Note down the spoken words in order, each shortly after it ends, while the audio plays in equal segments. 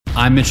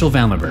I'm Mitchell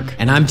Vandenberg.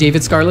 And I'm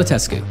David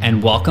Scarlatescu.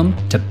 And welcome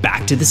to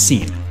Back to the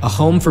Scene, a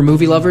home for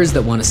movie lovers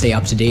that want to stay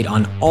up to date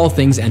on all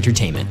things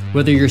entertainment.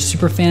 Whether you're a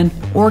super fan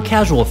or a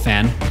casual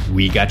fan,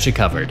 we got you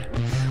covered.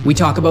 We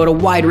talk about a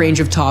wide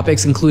range of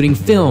topics, including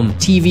film,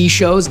 TV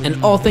shows,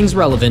 and all things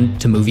relevant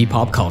to movie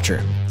pop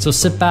culture. So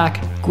sit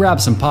back,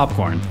 grab some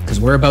popcorn, because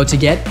we're about to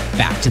get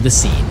back to the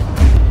scene.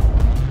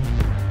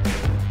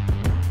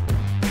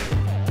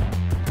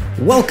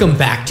 Welcome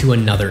back to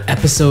another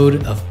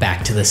episode of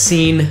Back to the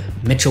Scene.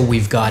 Mitchell,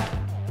 we've got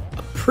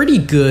a pretty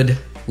good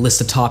list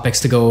of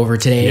topics to go over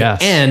today.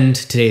 Yes. And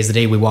today is the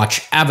day we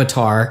watch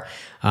Avatar,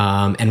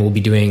 and we'll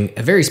be doing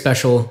a very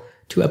special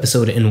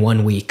 2-episode in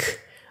 1 week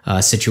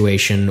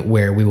situation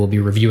where we will be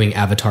reviewing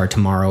Avatar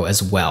tomorrow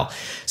as well.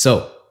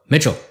 So,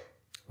 Mitchell,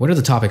 what are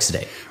the topics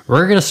today?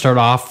 We're going to start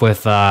off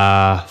with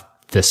the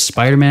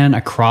Spider-Man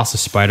Across the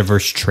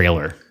Spider-Verse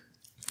trailer.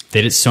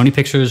 Sony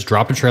Pictures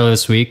dropped a trailer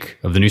this week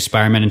of the new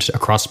Spider-Man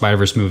Across the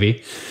Spider-Verse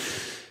movie.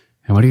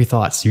 And what are your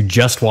thoughts? You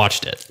just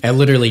watched it. I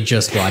literally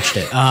just watched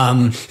it.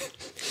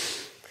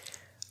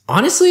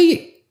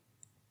 Honestly,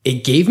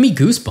 it gave me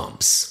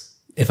goosebumps,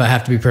 if I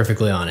have to be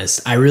perfectly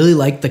honest. I really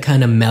liked the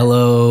kind of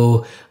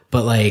mellow,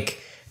 but like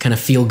kind of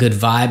feel-good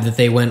vibe that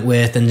they went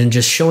with, and then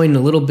just showing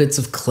the little bits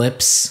of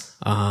clips.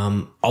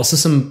 Also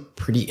some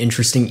pretty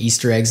interesting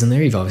Easter eggs in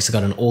there. You've obviously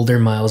got an older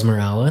Miles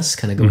Morales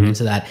kind of going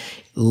into that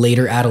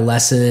later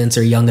adolescence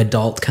or young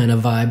adult kind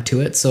of vibe to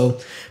it. So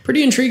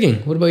pretty intriguing.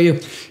 What about you?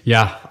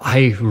 Yeah,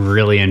 I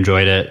really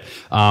enjoyed it.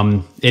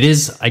 It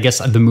is, I guess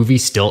the movie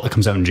still, it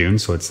comes out in June,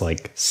 so it's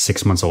like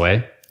 6 months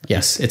away.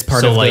 Yes, it's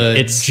part of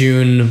the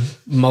June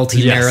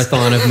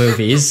multi-marathon of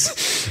movies.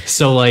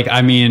 So like,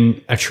 I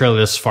mean, a trailer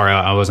this far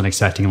out, I wasn't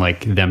expecting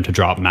like them to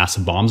drop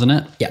massive bombs in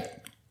it. Yeah.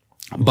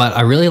 But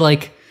I really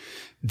like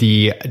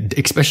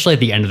especially at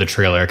the end of the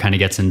trailer, it kind of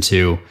gets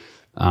into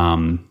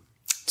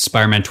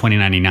Spider-Man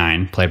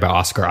 2099, played by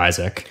Oscar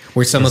Isaac.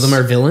 Where some of them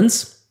are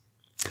villains?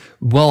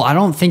 Well, I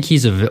don't think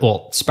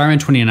Spider-Man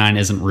 2099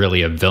 isn't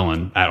really a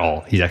villain at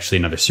all. He's actually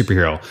another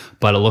superhero.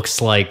 But it looks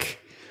like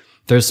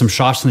there's some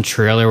shots in the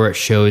trailer where it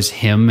shows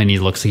him and he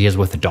looks like he is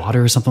with a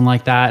daughter or something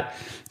like that.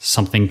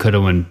 Something could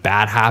have when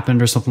bad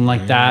happened or something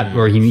like that.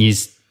 Or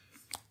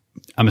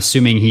I'm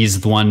assuming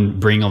he's the one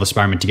bringing all the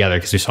Spider-Man together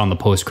because we saw in the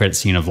post-credit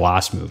scene of the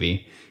last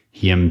movie,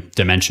 him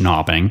dimension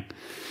hopping.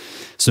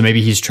 So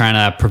maybe he's trying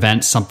to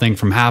prevent something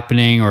from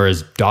happening or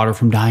his daughter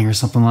from dying or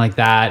something like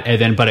that.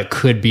 But it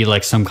could be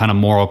like some kind of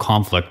moral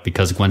conflict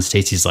because Gwen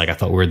Stacy's like, I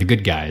thought we were the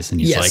good guys.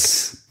 And he's like,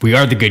 we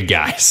are the good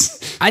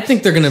guys. I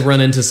think they're going to run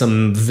into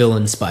some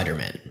villain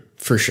Spider-Man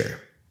for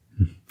sure.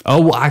 Oh,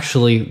 well,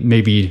 actually,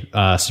 maybe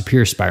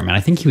Superior Spider-Man.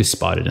 I think he was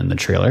spotted in the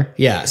trailer.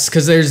 Yes,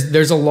 because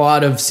there's a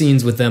lot of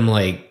scenes with them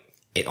like,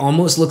 it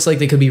almost looks like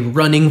they could be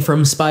running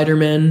from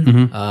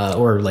Spider-Man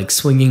or like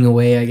swinging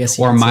away, I guess.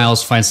 Or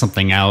Miles finds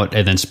something out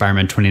and then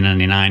Spider-Man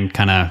 2099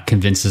 kind of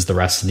convinces the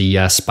rest of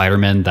the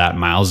Spider-Man that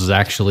Miles is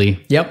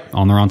actually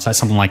on their own side,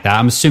 something like that.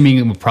 I'm assuming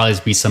it would probably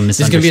be some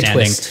misunderstanding. There's going to be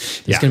a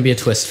twist. There's going to be a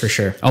twist for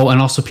sure. Oh, and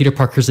also Peter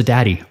Parker's a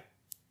daddy.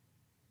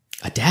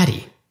 A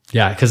daddy?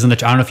 Yeah, because I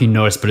don't know if you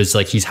noticed, but it's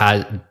like he's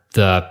had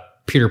the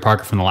Peter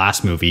Parker from the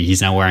last movie.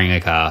 He's now wearing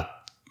like a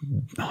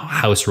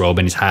house robe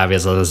and he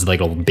has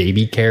like a little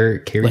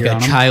carrier like a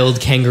child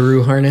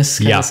kangaroo harness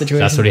kind of situation.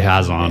 That's what he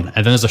has on. And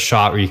then there's a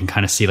shot where you can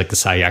kind of see like the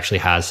side he actually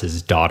has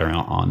his daughter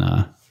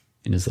on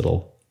in his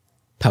little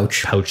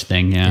pouch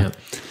thing. Yeah.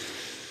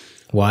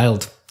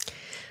 Wild.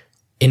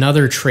 In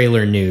other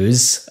trailer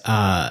news,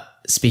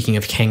 speaking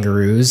of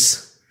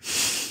kangaroos,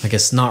 I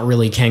guess not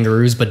really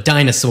kangaroos but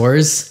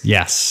dinosaurs.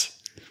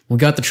 Yes, we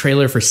got the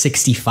trailer for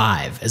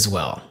 65 as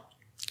well.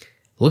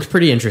 Looked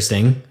pretty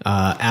interesting.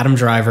 Adam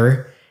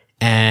Driver.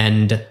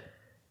 And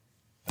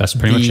that's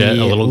pretty much it.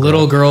 A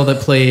little girl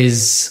that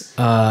plays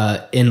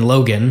in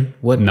Logan.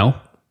 What? No.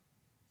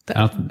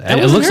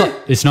 It looks like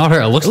it's not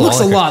her. It looks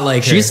a lot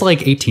like her. She's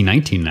like 18,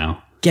 19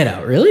 now. Get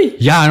Out, really?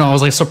 Yeah, I know. I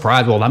was like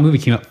surprised. Well, that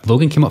movie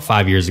Logan came out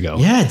 5 years ago.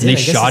 Yeah, it did. And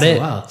they shot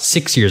it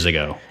 6 years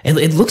ago.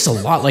 It looks a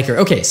lot like her.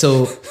 Okay,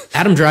 so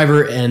Adam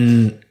Driver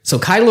so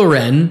Kylo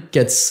Ren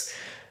gets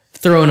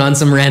thrown on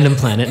some random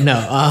planet. No.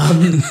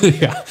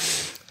 Yeah.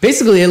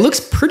 Basically, it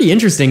looks pretty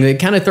interesting. They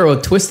kind of throw a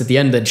twist at the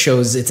end that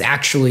shows it's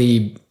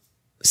actually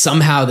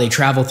somehow they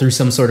travel through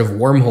some sort of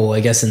wormhole, I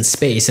guess, in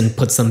space and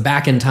puts them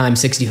back in time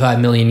 65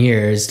 million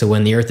years to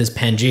when the Earth is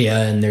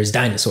Pangea and there's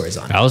dinosaurs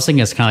on it. I was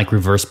thinking it's kind of like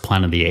reverse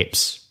Planet of the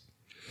Apes.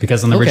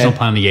 Because in the original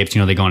Planet of the Apes,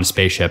 they go on a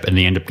spaceship and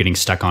they end up getting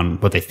stuck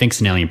on what they think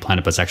is an alien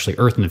planet, but it's actually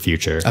Earth in the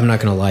future. I'm not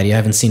going to lie to you. I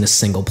haven't seen a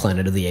single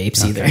Planet of the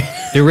Apes either.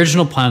 The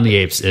original Planet of the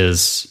Apes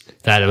is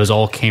that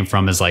came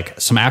from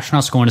like some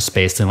astronauts go into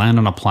space, they land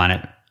on a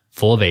planet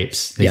full of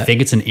apes. They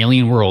think it's an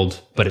alien world,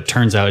 but it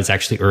turns out it's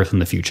actually Earth in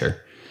the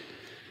future.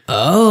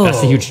 Oh.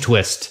 That's the huge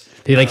twist.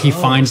 He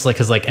finds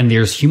and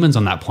there's humans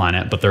on that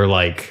planet, but they're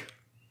like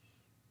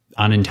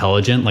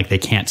unintelligent, like they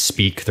can't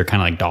speak, they're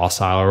kind of like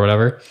docile or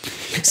whatever.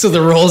 So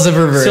the roles have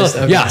reversed.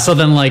 So, yeah, so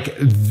then like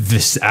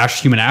this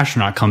human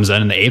astronaut comes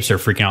in and the apes are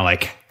freaking out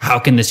like, how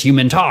can this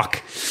human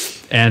talk?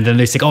 And then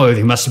they say, oh,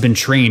 he must have been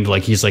trained,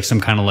 like he's like some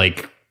kind of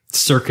like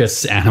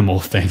circus animal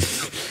thing.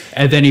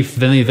 And then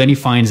he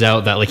finds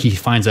out that like he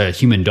finds a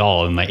human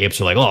doll, and the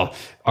apes are like, oh,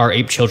 our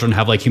ape children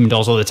have like human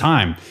dolls all the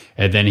time.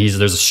 And then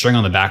there's a string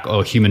on the back,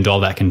 oh, a human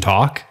doll that can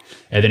talk.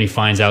 And then he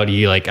finds out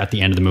he like at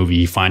the end of the movie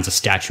he finds a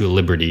Statue of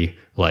Liberty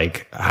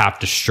like half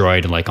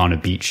destroyed like on a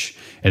beach,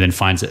 and then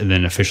finds it and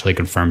then officially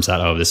confirms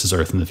that, oh, this is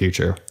Earth in the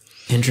future.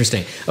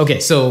 Interesting. Okay,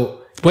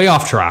 so way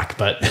off track,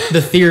 but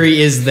the theory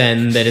is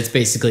then that it's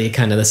basically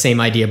kind of the same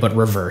idea but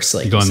reverse,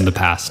 like going in the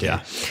past.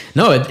 Yeah.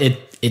 No,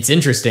 it's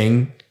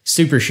interesting.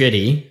 Super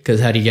shitty, because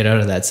how do you get out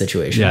of that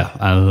situation?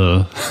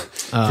 Yeah,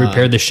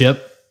 prepare the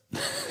ship.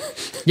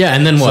 Yeah,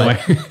 and then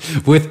what?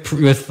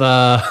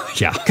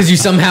 Because you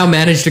somehow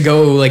managed to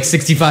go like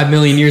 65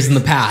 million years in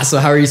the past. So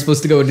how are you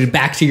supposed to go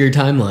back to your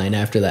timeline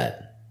after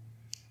that?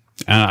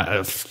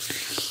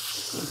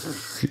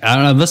 I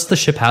don't know, unless the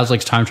ship has like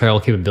time travel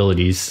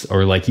capabilities,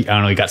 or like I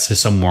don't know, he got to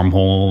some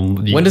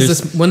wormhole. When does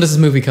this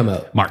movie come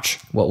out? March.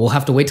 Well, we'll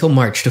have to wait till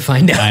March to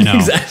find out. I know.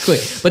 Exactly,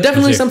 but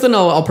definitely something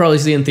I'll probably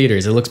see in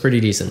theaters. It looks pretty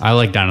decent. I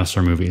like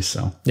dinosaur movies,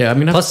 so yeah. I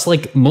mean, plus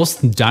like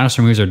most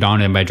dinosaur movies are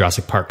dominated by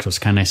Jurassic Park, so it's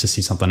kind of nice to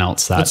see something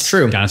else that's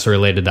true, dinosaur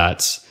related.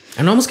 That's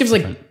and it almost gives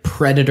like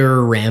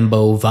Predator,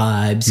 Rambo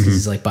vibes because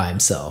he's like by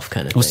himself,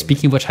 kind of. Well,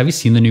 speaking of which, have you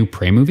seen the new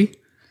Prey movie?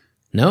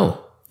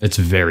 No, it's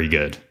very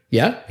good.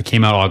 Yeah, it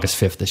came out August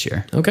 5th this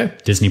year. Okay,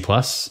 Disney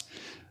Plus.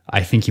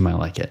 I think you might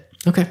like it.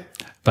 Okay,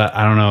 but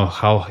I don't know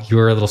how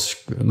you're a little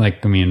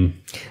like. I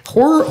mean,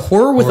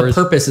 horror with a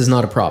purpose is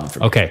not a problem for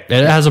me. Okay,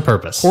 it has a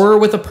purpose. Horror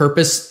with a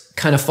purpose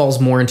kind of falls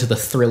more into the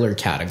thriller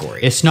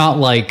category. It's not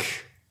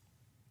like,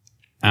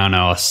 I don't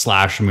know, a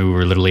slash movie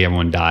where literally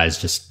everyone dies.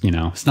 Just, you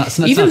know, it's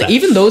not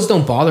even those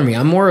don't bother me.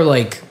 I'm more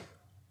like,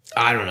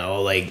 I don't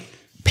know, like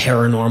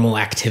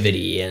Paranormal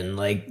Activity and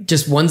like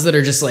just ones that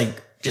are just like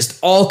just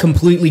all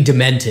completely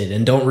demented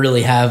and don't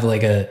really have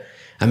like a.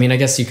 I mean, I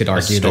guess you could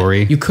argue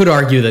story. You could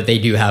argue that they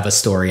do have a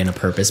story and a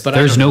purpose, but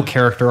there's no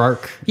character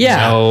arc.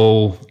 Yeah,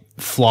 no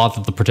flaw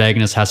that the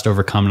protagonist has to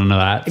overcome. None of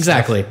that.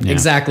 Exactly,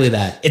 exactly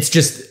that. It's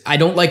just I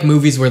don't like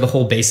movies where the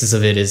whole basis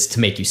of it is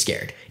to make you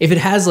scared. If it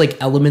has like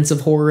elements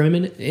of horror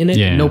in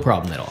it, no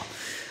problem at all.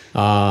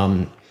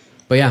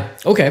 But yeah,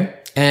 okay.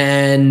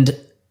 And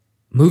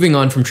moving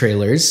on from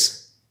trailers.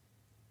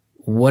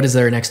 What is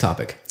our next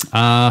topic?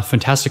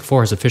 Fantastic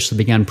Four has officially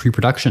begun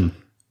pre-production.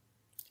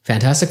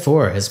 Fantastic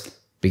Four has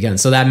begun.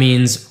 So that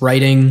means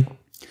writing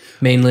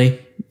mainly?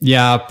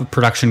 Yeah,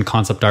 production,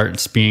 concept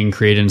art's being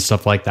created and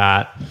stuff like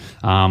that.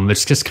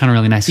 It's just kind of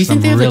really nice. Do you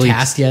think they have a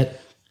cast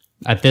yet?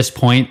 At this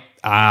point,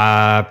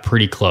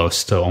 pretty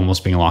close to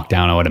almost being locked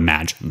down, I would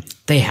imagine.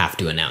 They have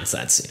to announce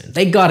that soon.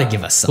 They got to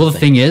give us something. Well, the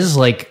thing is,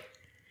 like,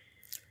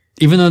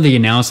 even though they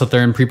announced that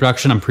they're in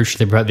pre-production, I'm pretty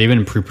sure they've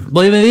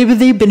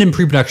been in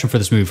pre-production for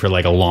this movie for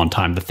like a long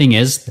time. The thing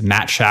is,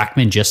 Matt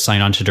Shackman just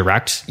signed on to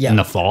direct in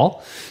the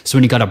fall. So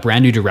when you got a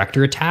brand new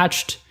director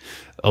attached,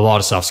 a lot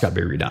of stuff's got to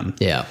be redone.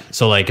 Yeah.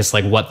 So like, it's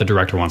like what the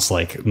director wants,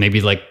 like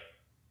maybe like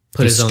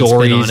put his own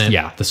spin on it.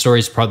 Yeah. The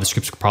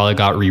scripts probably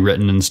got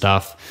rewritten and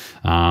stuff.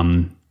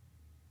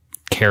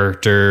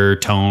 Character,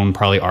 tone,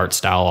 probably art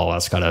style, all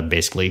that's got to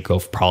basically go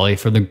probably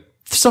for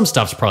some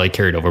stuff's probably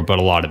carried over, but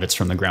a lot of it's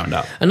from the ground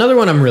up. Another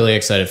one I'm really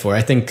excited for.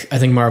 I think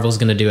Marvel's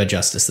going to do it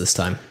justice this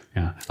time.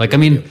 Yeah. Like, I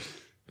mean,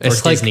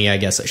 it's like Disney, I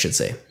guess I should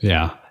say.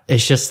 Yeah.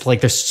 It's just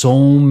like there's so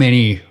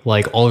many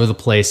like all over the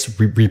place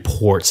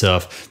reports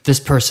of this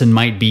person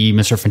might be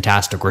Mr.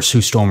 Fantastic or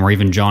Sue Storm or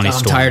even Johnny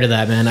Storm. I'm tired of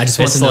that, man. I just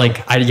want to know.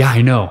 Like,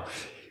 I know.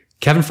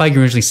 Kevin Feige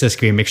originally said it's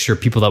going to be a mixture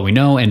of people that we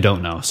know and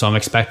don't know. So I'm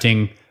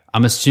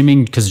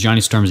assuming because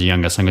Johnny Storm's the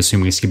youngest, I'm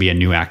assuming it's going to be a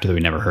new actor that we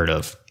never heard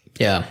of.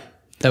 Yeah,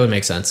 that would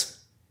make sense.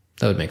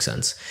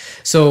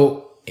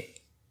 So,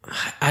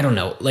 I don't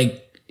know.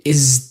 Like,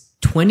 is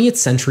 20th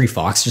Century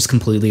Fox just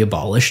completely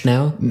abolished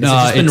now?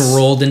 No, it's been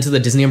rolled into the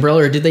Disney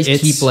umbrella, or did they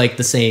keep like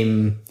the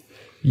same?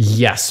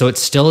 Yes, so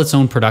it's still its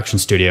own production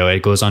studio.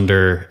 It goes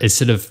under,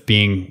 instead of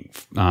being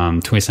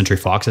 20th Century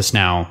Fox, it's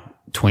now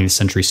 20th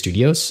Century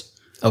Studios.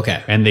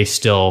 Okay, and they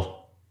still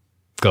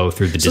go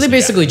through the Disney. So they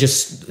basically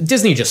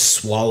Disney just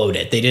swallowed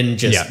it. They didn't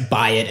just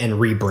buy it and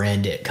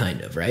rebrand it, kind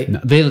of, right? No,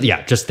 they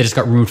just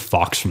got removed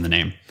Fox from the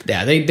name.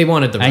 Yeah, they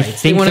wanted the rights. I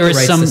think there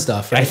was some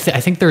stuff. Right?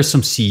 I think there was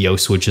some CEO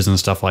switches and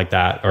stuff like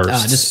that, or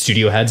just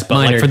studio heads, but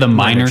like for the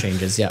minor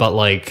changes. Yeah, but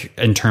like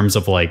in terms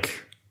of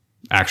like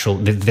actual,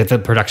 the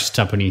production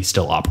company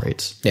still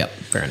operates. Yeah,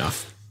 fair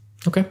enough.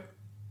 Okay.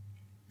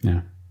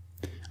 Yeah.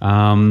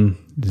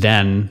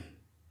 Then.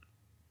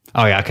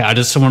 Oh yeah, okay. I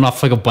just went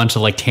off like a bunch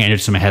of like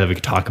tangents in my head that we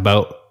could talk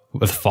about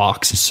with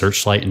Fox and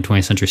Searchlight and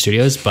 20th Century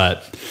Studios,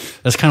 but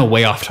that's kind of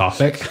way off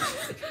topic.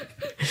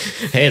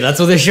 Hey, that's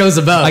what this show's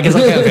about. I guess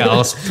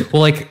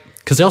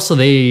because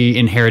they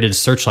inherited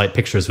Searchlight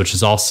Pictures, which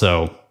is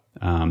also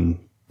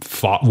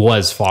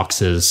was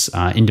Fox's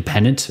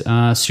independent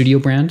studio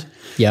brand.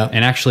 Yeah,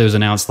 and actually it was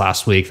announced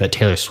last week that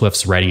Taylor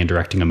Swift's writing and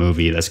directing a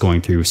movie that's going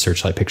through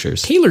Searchlight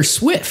Pictures. Taylor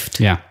Swift.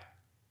 Yeah.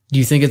 Do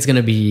you think it's going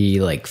to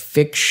be like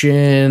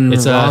fiction,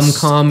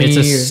 rom-com?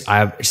 It's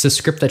a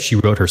script that she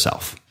wrote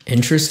herself.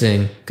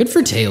 Interesting. Good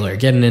for Taylor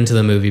getting into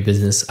the movie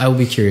business. I will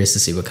be curious to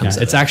see what comes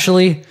out. It's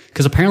actually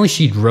because apparently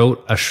she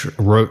wrote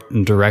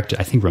and directed.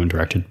 I think wrote and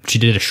directed. She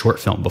did a short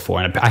film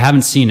before, and I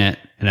haven't seen it.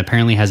 And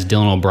apparently has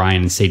Dylan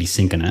O'Brien and Sadie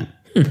Sink in it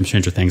from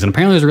Stranger Things, and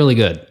apparently it was really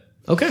good.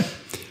 Okay.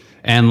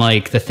 And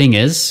like the thing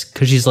is,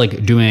 because she's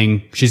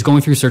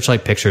going through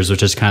Searchlight Pictures,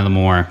 which is kind of the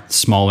more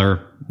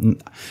smaller.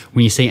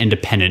 When you say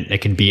independent, it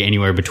could be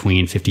anywhere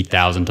between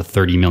 $50,000 to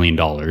 $30 million.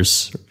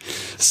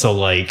 So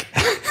like,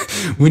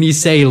 when you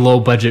say low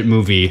budget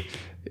movie,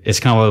 it's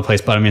kind of all over the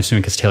place. But I'm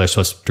assuming because Taylor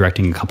Swift's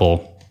directing a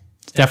couple,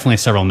 definitely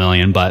several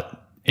million. But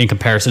in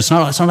comparison, it's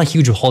not a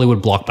huge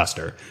Hollywood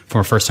blockbuster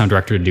for a first time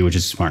director to do, which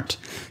is smart.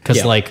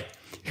 Because like,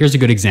 here's a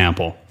good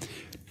example: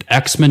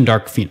 X-Men: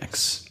 Dark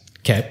Phoenix.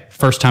 Okay.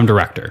 First time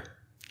director,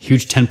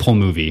 huge tentpole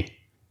movie,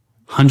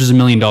 hundreds of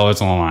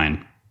 $millions on the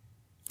line.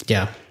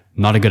 Yeah.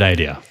 Not a good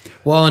idea.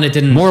 Well, and it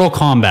didn't. Mortal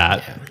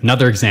Kombat,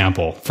 another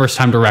example. First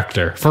time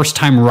director, first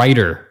time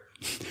writer,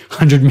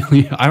 100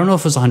 million. I don't know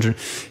if it was 100.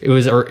 It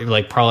was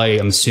like probably,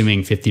 I'm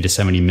assuming 50 to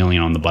 70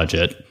 million on the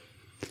budget.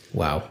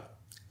 Wow.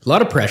 A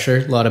lot of pressure,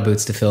 a lot of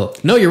boots to fill.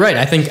 No, you're right.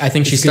 I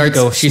think she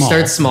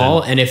starts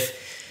small, and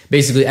if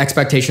basically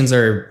expectations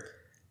are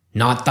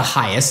not the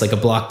highest, like a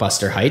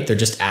blockbuster height, they're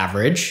just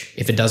average.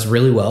 If it does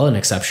really well and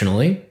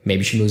exceptionally,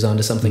 maybe she moves on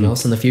to something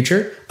else in the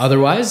future.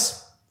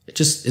 Otherwise, it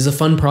just is a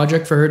fun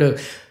project for her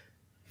to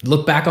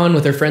look back on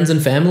with her friends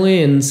and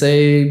family and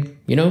say,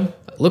 you know,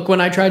 look when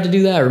I tried to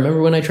do that.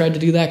 Remember when I tried to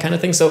do that kind of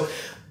thing. So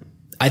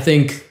I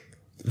think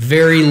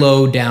very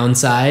low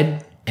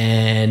downside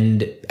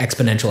and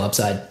exponential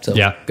upside. So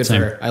yeah, good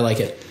same. for her. I like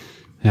it.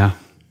 Yeah.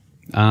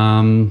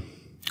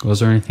 Was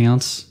there anything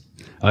else?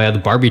 Oh yeah, the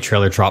Barbie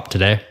trailer dropped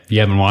today. You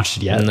haven't watched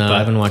it yet. No, I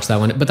haven't watched that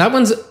one. But that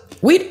one's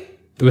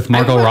with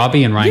Margot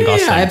Robbie and Ryan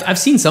Gosling. Yeah, I've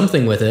seen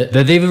something with it.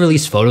 They've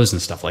released photos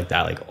and stuff like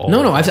that. Like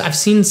no, I've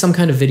seen some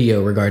kind of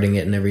video regarding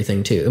it and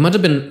everything too. It might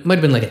have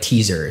been like a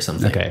teaser or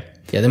something. Okay.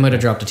 Yeah, they might have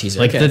dropped a teaser.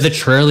 Like the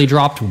trailer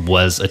dropped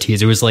was a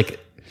teaser. It was like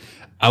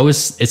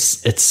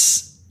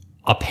it's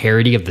a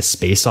parody of the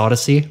Space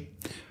Odyssey.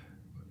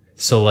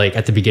 So like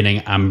at the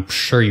beginning, I'm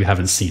sure you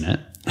haven't seen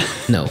it.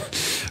 No.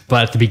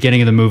 But at the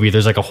beginning of the movie,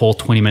 there's like a whole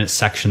 20-minute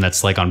section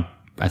that's like I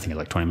think it's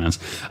like 20 minutes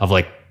of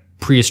like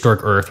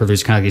prehistoric Earth, where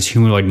there's kind of these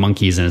humanoid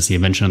monkeys, and it's the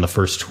invention of the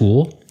first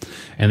tool.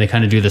 And they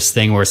kind of do this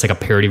thing where it's like a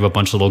parody of a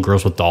bunch of little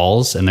girls with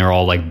dolls, and they're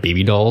all like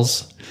baby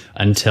dolls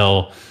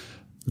until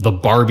the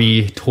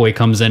Barbie toy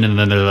comes in, and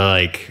then they're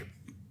like,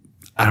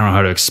 I don't know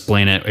how to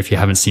explain it if you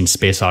haven't seen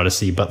Space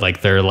Odyssey, but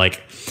like they're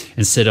like,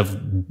 instead of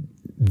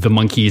the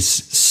monkeys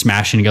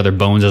smashing together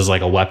bones as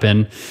like a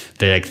weapon,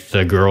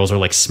 the girls are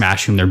like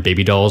smashing their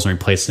baby dolls and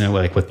replacing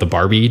it with the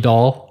Barbie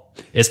doll.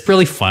 It's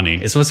really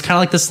funny. It's kind of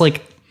like this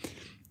like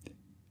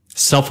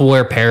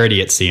self-aware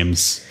parody, it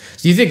seems.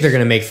 Do you think they're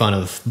going to make fun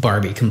of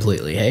Barbie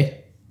completely,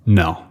 hey?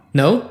 No.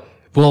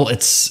 Well,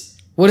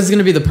 what is going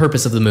to be the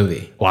purpose of the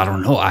movie? Well, I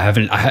don't know.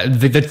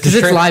 Because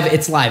it's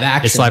live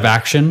action. It's live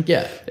action.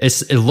 Yeah.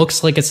 It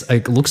looks like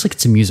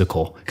it's a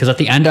musical. Because at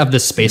the end of the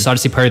Space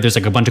Odyssey party, there's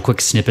like a bunch of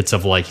quick snippets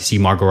of like you see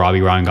Margot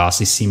Robbie, Ryan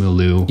Gosling, Simu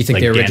Liu. You think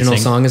like the original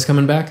dancing. song is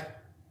coming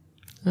back?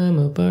 I'm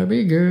a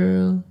Barbie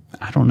girl.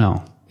 I don't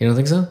know. You don't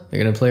think so?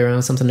 They're going to play around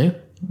with something new?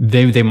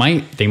 They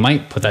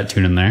might put that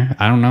tune in there.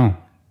 I don't know.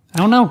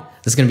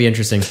 This is going to be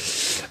interesting.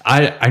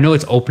 I know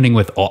it's opening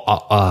with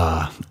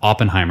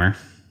Oppenheimer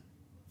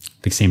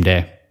the same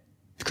day.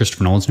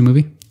 Christopher Nolan's new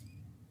movie.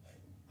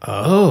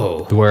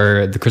 Oh.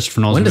 Where the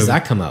Christopher Nolan's When does movie,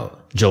 that come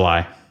out?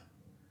 July.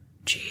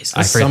 Jeez.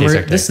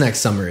 This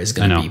next summer is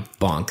going to be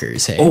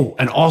bonkers. Hey. Oh,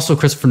 and also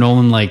Christopher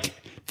Nolan, like,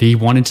 they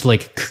wanted to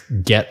like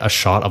get a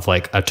shot of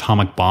like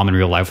atomic bomb in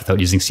real life without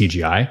using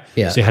CGI.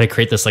 Yeah. So he had to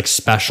create this like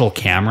special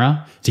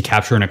camera to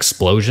capture an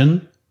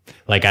explosion,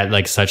 like at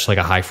like such like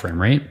a high frame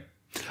rate.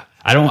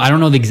 I don't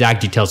know the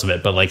exact details of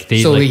it, but like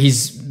they. So like,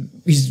 he's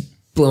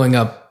blowing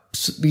up.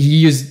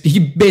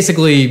 He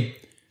basically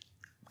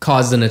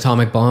caused an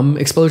atomic bomb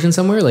explosion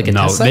somewhere, like a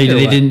test site,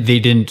 they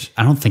didn't.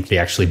 I don't think they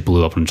actually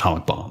blew up an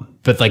atomic bomb,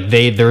 but like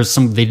they did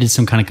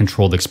some kind of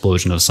controlled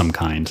explosion of some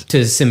kind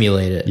to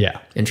simulate it.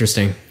 Yeah,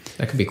 interesting.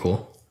 That could be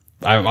cool.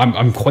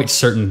 I'm quite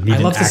certain he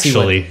didn't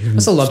actually. I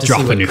also love to see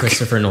what nuke.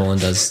 Christopher Nolan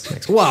does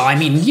next. Well, I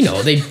mean, you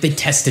know, they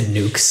tested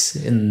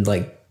nukes in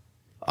like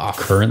off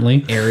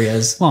currently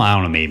areas. Well, I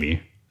don't know,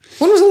 maybe.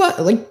 When was a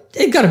lot like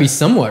it got to be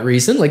somewhat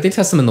recent? Like they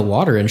test them in the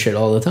water and shit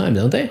all the time,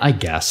 don't they? I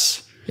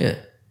guess. Yeah.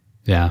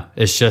 Yeah.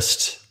 It's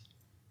just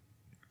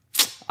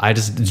I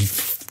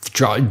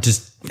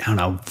don't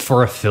know,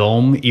 for a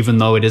film, even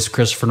though it is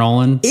Christopher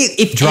Nolan,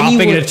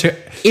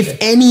 if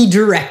any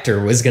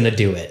director was gonna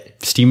do it,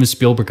 Steven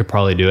Spielberg could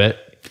probably do it.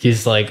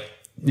 He's like,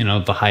 you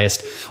know, the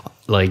highest,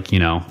 like, you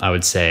know, I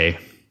would say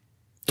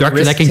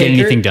director that can get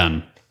anything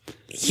done.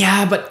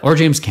 Yeah, but or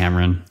James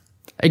Cameron.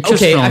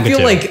 Okay,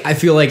 I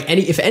feel like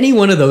if any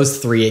one of those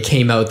three it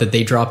came out that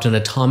they dropped an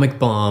atomic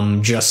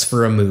bomb just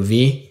for a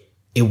movie,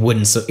 it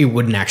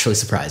wouldn't actually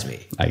surprise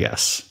me. I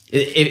guess.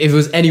 If it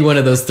was any one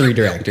of those three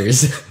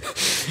directors,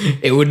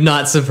 it would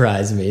not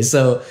surprise me.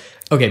 So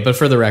Okay, but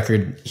for the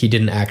record, he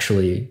didn't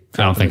actually.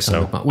 I don't think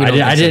so.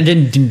 I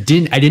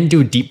didn't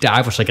do a deep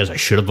dive, which I guess I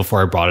should have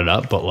before I brought it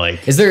up. But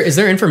like, is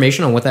there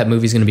information on what that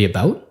movie's going to be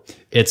about?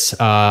 It's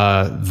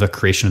the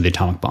creation of the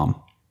atomic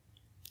bomb.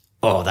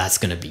 Oh, that's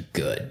going to be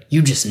good.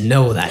 You just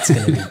know that's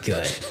going to be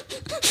good.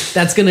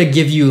 That's going to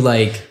give you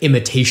like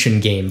Imitation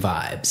Game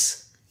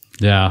vibes.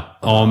 Yeah.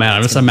 Oh man,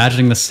 I'm just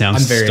imagining the sound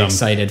system. I'm very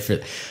excited for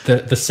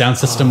the sound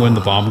system when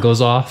the bomb goes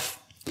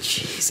off.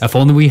 Jeez. If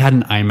only we had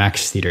an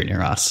IMAX theater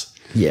near us.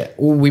 Yeah,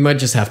 well, we might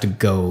just have to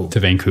go to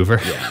Vancouver.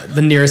 Yeah,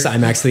 the nearest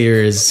IMAX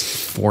theater is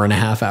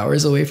 4.5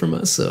 hours away from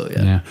us. So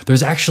yeah.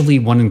 There's actually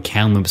one in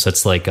Kamloops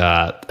that's like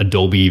a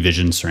Dolby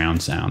Vision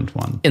surround sound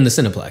one in the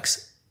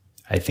Cineplex.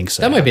 I think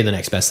so. That might be the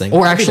next best thing.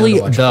 Or actually,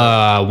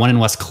 the one in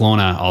West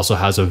Kelowna also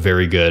has a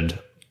very good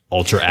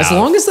Ultra. As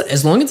long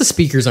as the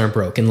speakers aren't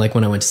broken, like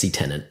when I went to see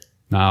Tenet.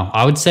 No,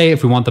 I would say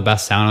if we want the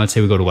best sound, I would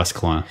say we go to West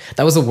Kelowna.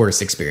 That was the worst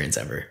experience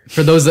ever.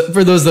 For those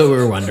that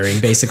were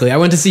wondering, basically, I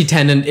went to see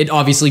Tenet. It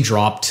obviously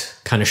dropped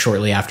kind of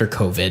shortly after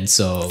COVID,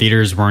 so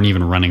theaters weren't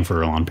even running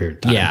for a long period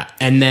of time. Yeah,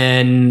 and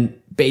then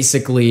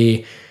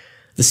basically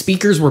the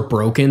speakers were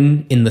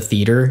broken in the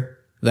theater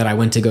that I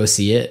went to go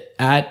see it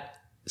at,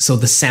 so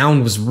the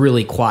sound was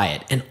really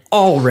quiet, and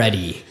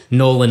already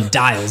Nolan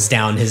dials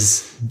down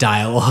his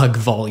dialogue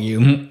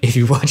volume if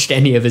you watched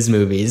any of his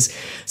movies.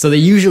 So they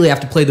usually have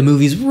to play the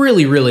movies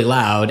really, really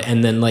loud.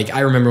 And then like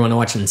I remember when I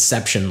watched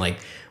Inception, like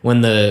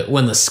when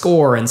the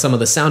score and some of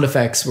the sound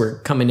effects were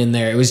coming in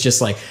there, it was just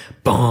like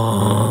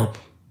bah,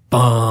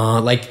 bah.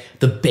 Like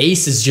the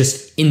bass is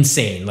just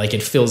insane. Like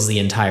it fills the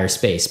entire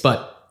space.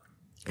 But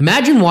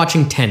imagine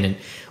watching Tenet,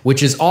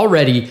 which is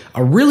already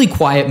a really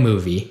quiet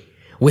movie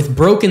with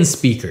broken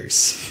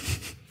speakers.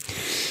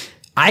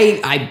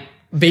 I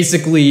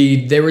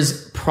basically, there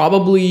was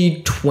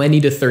probably 20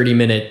 to 30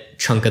 minute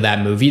chunk of that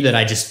movie that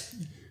I just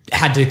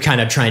had to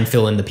kind of try and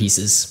fill in the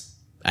pieces.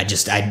 I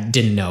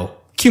didn't know.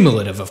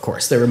 Cumulative, of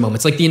course. There were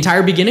moments like the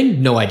entire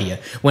beginning, no idea.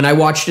 When I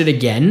watched it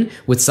again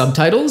with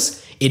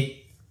subtitles,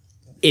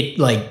 it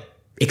like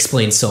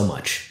explains so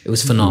much. It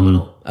was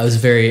phenomenal. Mm-hmm. I was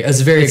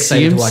very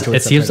excited to watch it with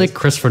It seems like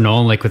Christopher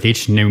Nolan, like with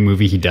each new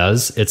movie he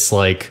does, it's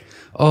like,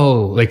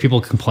 oh, like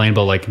people complain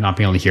about like not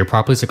being able to hear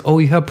properly. It's like, oh,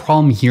 you have a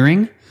problem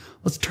hearing?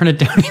 Let's turn it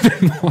down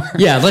even more.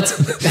 Yeah,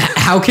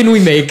 how can we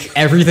make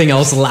everything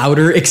else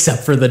louder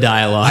except for the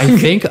dialogue?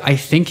 I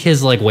think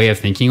his like way of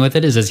thinking with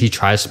it is as he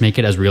tries to make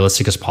it as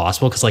realistic as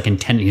possible. Cause like in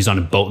Tenet, he's on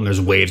a boat and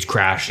there's waves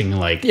crashing.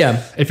 Like,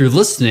 yeah, if you're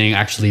listening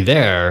actually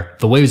there,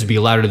 the waves would be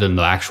louder than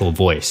the actual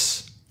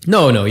voice.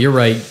 No, you're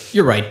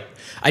right.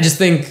 I just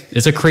think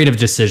it's a creative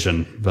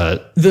decision,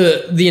 but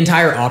the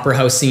entire opera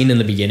house scene in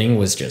the beginning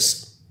was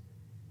just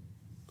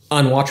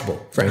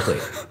unwatchable, frankly.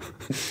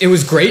 It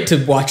was great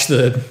to watch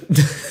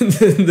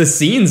the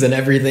scenes and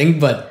everything,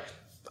 but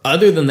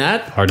other than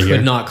that,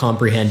 could not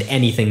comprehend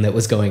anything that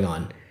was going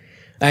on.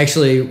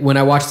 Actually, when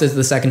I watched this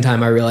the second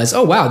time, I realized,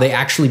 oh wow, they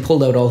actually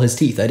pulled out all his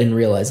teeth. I didn't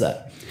realize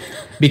that.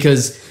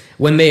 Because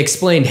when they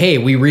explained, hey,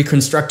 we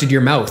reconstructed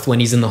your mouth when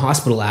he's in the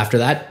hospital after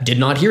that, did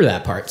not hear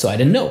that part, so I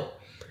didn't know.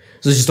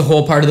 So it's just a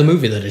whole part of the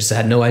movie that I just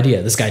had no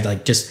idea. This guy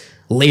like just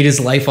laid his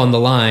life on the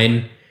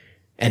line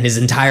and his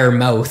entire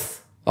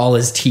mouth, all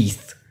his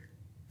teeth,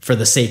 for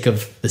the sake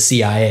of the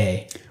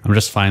CIA. I'm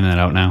just finding that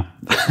out now.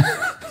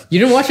 You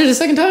didn't watch it a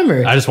second time?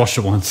 Or? I just watched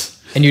it once.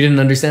 And you didn't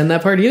understand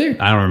that part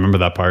either? I don't remember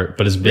that part,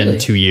 but it's been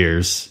 2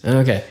 years.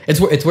 Okay.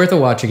 It's worth a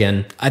watch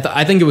again.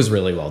 I think it was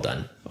really well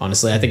done.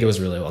 Honestly, I think it was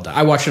really well done.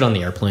 I watched it on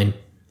the airplane.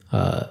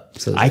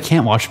 So I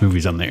can't watch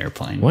movies on the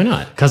airplane. Why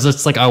not? Because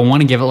it's like I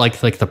want to give it like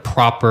the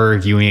proper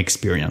viewing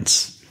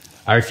experience.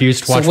 I refuse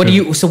to watch.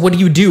 So what do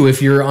you do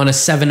if you're on a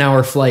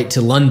 7-hour flight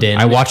to London?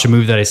 I watch a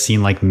movie that I've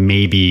seen like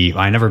maybe.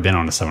 I've never been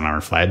on a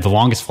 7-hour flight. The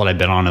longest flight I've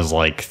been on is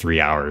like 3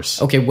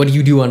 hours. Okay, what do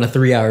you do on a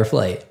 3-hour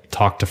flight?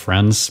 Talk to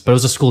friends, but it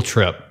was a school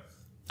trip.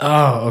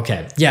 Oh,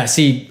 okay. Yeah.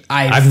 See,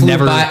 I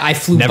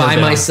flew by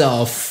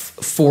myself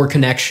 4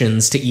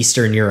 connections to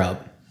Eastern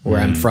Europe, where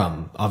I'm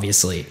from,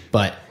 obviously,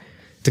 but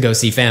to go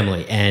see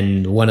family,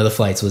 and one of the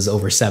flights was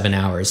over 7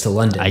 hours to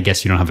London. I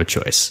guess you don't have a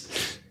choice.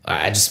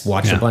 I just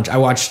watched a bunch.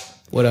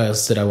 What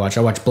else did I watch?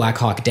 I watched Black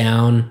Hawk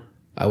Down.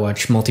 I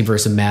watched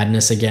Multiverse of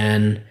Madness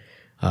again.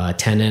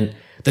 Tenet.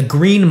 The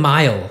Green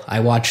Mile. I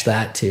watched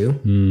that too.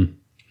 Dude,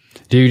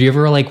 do you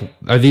ever like,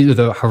 are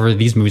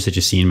these movies that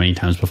you've seen many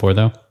times before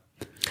though?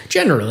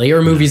 Generally,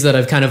 or movies that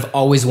I've kind of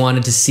always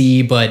wanted to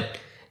see, but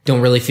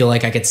don't really feel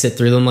like I could sit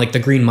through them. Like The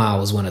Green Mile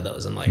was one of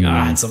those. I'm like,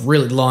 it's a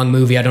really long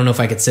movie. I don't know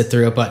if I could sit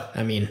through it, but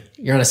I mean,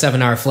 you're on a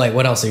 7-hour flight.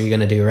 What else are you going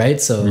to do, right?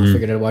 So I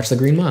figured I'd watch The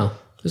Green Mile.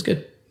 It was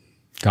good.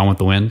 Gone with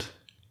the Wind.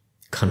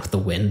 Gone with the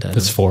Wind.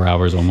 It's 4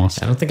 hours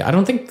almost. I don't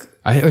think.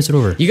 Is it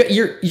over?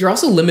 You're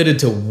also limited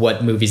to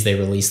what movies they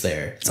release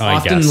there. It's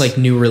often like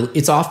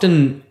it's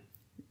often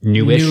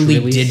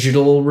newly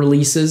digital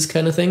releases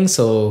kind of thing.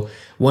 So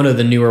one of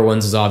the newer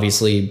ones is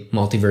obviously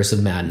Multiverse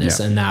of Madness,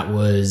 and that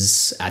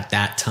was at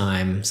that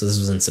time. So this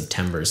was in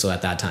September. So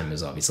at that time it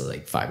was obviously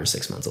like 5 or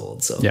 6 months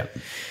old. So yeah,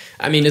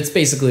 I mean it's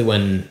basically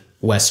when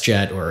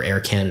WestJet or Air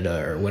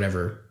Canada or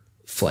whatever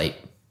flight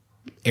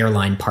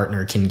airline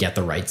partner can get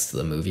the rights to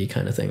the movie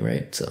kind of thing,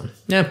 right? So,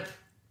 yeah.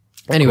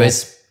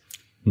 Anyways.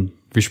 Cool.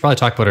 We should probably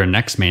talk about our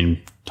next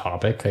main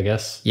topic, I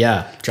guess.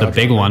 Yeah. The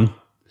big one.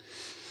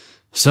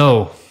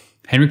 So,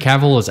 Henry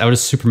Cavill is out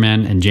as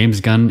Superman, and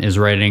James Gunn is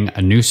writing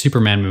a new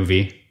Superman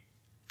movie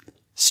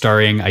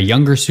starring a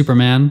younger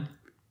Superman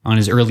on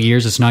his early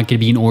years. It's not going to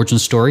be an origin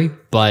story,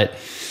 but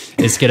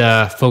it's going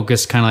to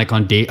focus kind of like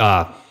on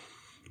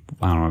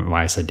I don't know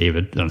why I said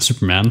David on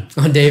Superman.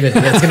 On David.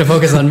 Yeah, it's going to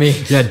focus on me.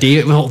 Yeah,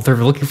 David. Well, they're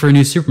looking for a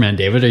new Superman.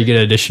 David, are you going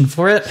to audition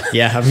for it?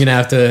 Yeah, I'm going to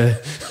have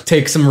to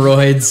take some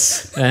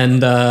roids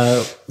and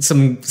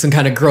some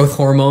kind of growth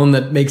hormone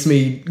that makes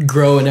me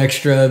grow an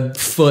extra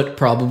foot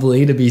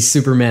probably to be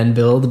Superman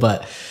build.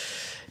 But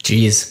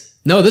geez,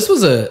 no, this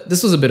was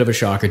a bit of a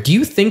shocker. Do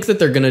you think that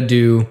they're going to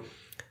do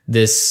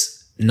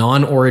this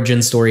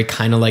non-origin story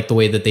kind of like the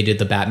way that they did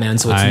the Batman?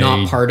 So it's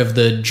not part of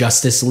the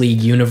Justice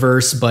League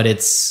universe, but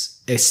it's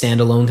a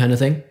standalone kind of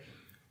thing?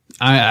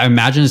 I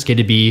imagine it's going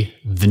to be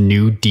the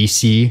new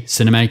DC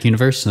cinematic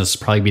universe, and this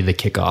will probably be the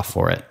kickoff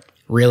for it.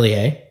 Really,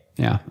 eh?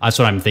 Yeah, that's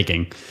what I'm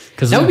thinking.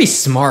 Because that would be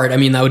smart. I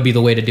mean, that would be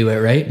the way to do it,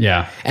 right?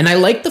 Yeah. And I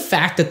like the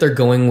fact that they're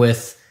going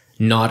with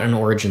not an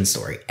origin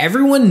story.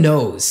 Everyone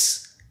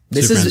knows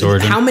this Superman's is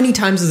origin. How many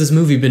times has this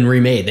movie been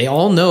remade? They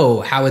all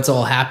know how it's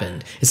all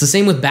happened. It's the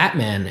same with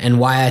Batman,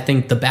 and why I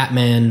think the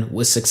Batman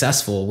was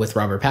successful with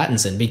Robert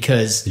Pattinson,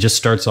 because it just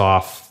starts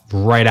off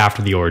right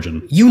after the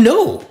origin. You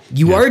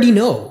already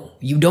know.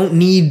 You don't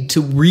need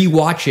to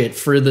rewatch it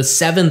for the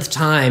 7th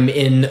time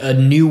in a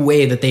new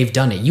way that they've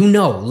done it.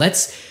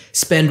 Let's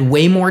spend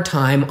way more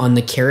time on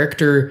the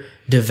character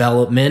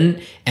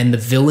development and the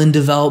villain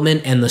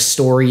development and the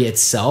story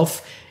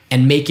itself,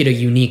 and make it a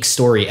unique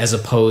story, as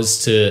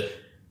opposed to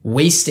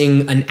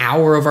wasting an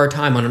hour of our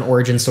time on an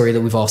origin story that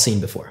we've all seen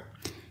before.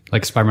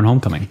 Like Spider-Man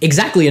Homecoming.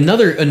 Exactly.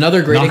 Another great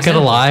example. Not gonna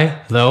lie,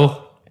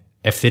 though,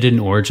 if they did an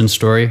origin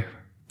story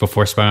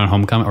before Spider-Man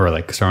Homecoming, or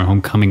like Spider-Man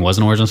Homecoming was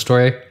an origin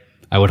story,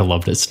 I would have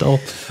loved it still.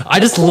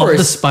 I just love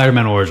the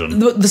Spider-Man origin.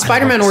 The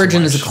Spider-Man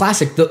origin is a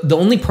classic. The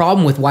only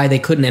problem with why they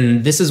couldn't,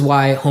 and this is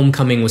why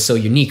Homecoming was so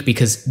unique,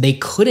 because they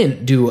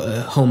couldn't do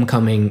a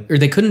Homecoming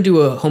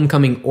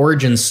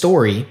origin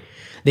story.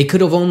 They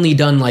could have only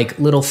done like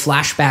little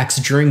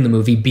flashbacks during the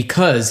movie,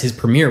 because his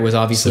premiere was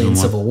obviously in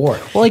Civil War.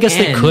 Well, I guess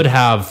they could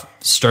have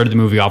started the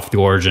movie off with the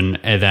origin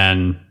and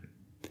then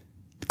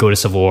go to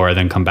Civil War and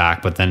then come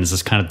back, but then it's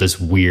just kind of this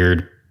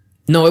weird.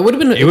 No, it would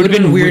have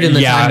been weird in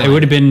the timeline. It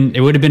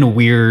would have been a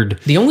weird.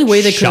 The only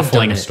way they could have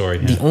done it, story.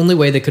 Yeah. The only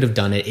way they could have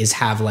done it is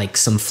have like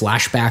some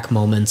flashback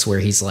moments where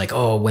he's like,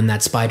 "Oh, when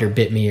that spider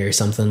bit me," or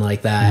something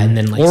like that, and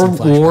then like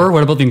or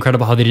what about the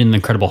Incredible? How they did in the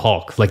Incredible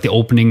Hulk? Like the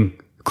opening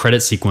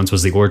credit sequence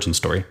was the origin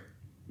story.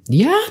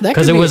 Yeah,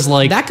 because it was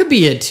like that could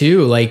be it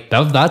too. Like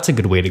that's a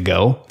good way to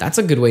go. That's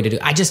a good way to do.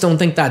 I just don't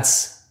think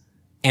that's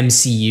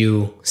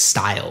MCU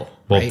style.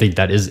 Well, right?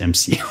 That is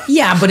MCU.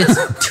 Yeah, but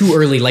it's too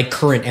early. Like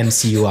current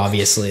MCU,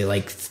 obviously,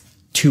 like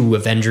 2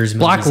 Avengers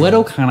movies. Black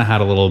Widow kind of had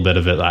a little bit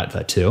of it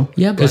that too.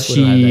 Yeah, Black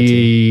Widow had that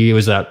too. It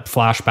was that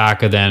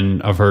flashback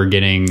of her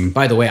getting.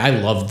 By the way, I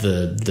loved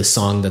the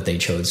song that they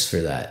chose for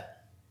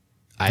that.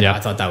 I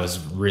thought that was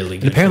really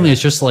good. And apparently,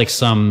 it's just like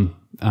some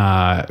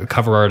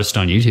cover artist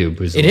on YouTube.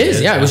 It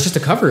is. Yeah, it was just a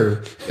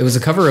cover. It was a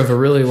cover of a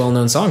really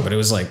well-known song, but it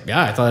was like,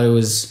 yeah, I thought it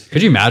was.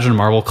 Could you imagine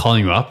Marvel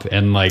calling you up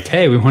and like,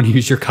 hey, we want to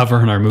use your cover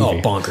in our movie?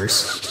 Oh,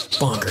 bonkers.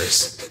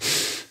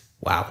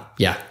 Wow.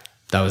 Yeah,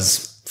 that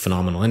was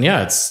phenomenal. And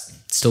yeah, it's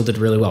still did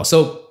really well.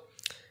 So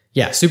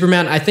yeah,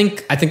 Superman, I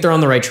think they're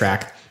on the right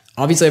track.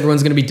 Obviously,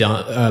 everyone's going to be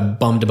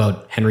bummed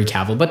about Henry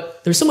Cavill,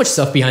 but there's so much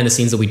stuff behind the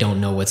scenes that we don't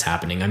know what's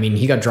happening. I mean,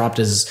 he got dropped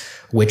as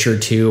Witcher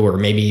 2, or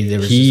maybe there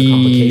was just a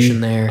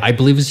complication there. I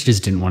believe he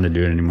just didn't want to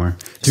do it anymore.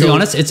 To be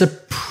honest,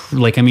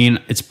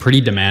 it's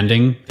pretty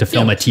demanding to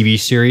film a TV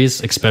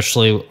series,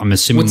 especially, I'm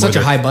assuming, with such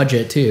a high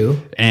budget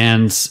too.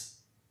 And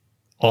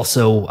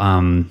also,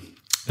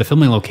 the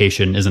filming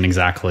location isn't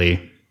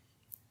exactly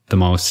the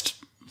most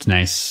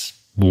nice,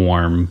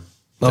 warm.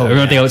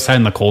 Aren't they outside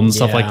in the cold and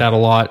stuff like that a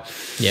lot?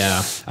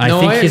 Yeah. I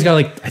think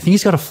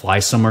he's got to fly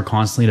somewhere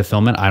constantly to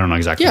film it. I don't know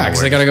exactly. Yeah,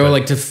 because they got to go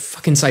like to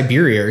fucking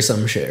Siberia or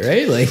some shit,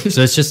 right? Like,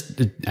 so it's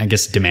just, I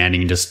guess,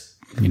 demanding. Just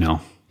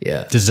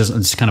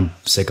just kind of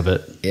sick of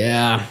it.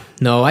 Yeah.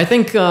 No, I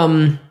think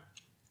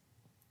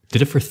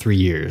did it for 3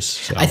 years.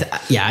 So. I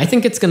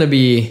think it's gonna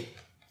be.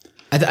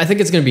 I think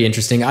it's gonna be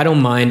interesting. I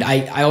don't mind.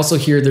 I also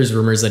hear there's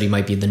rumors that he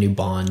might be the new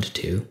Bond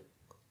too.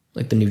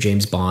 Like the new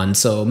James Bond.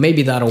 So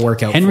maybe that'll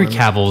work out. Henry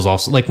Cavill is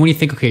also, like, when you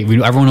think, okay,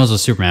 everyone knows a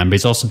Superman, but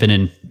he's also been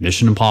in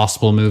Mission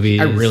Impossible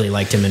movies. I really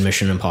liked him in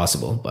Mission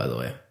Impossible, by the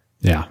way.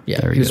 Yeah.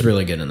 Yeah, he was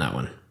really good in that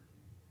one.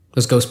 It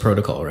was Ghost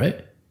Protocol,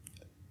 right?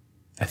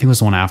 I think it was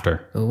the one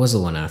after. It was the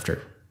one after.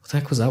 What the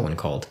heck was that one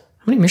called?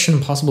 How many Mission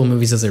Impossible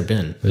movies has there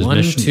been?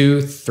 1,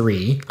 2,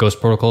 3.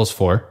 Ghost Protocol is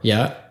 4.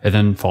 Yeah. And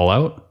then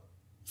Fallout.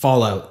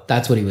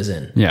 That's what he was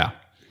in. Yeah.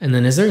 And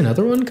then is there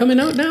another one coming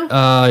out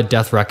now?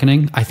 Death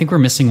Reckoning. I think we're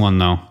missing one,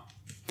 though.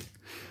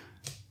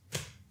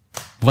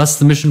 Less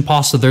the Mission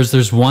Impossible.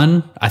 There's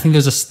one. I think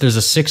there's a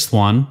 6th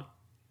one.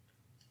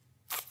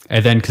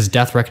 And then, because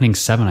Death Reckoning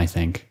 7, I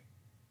think.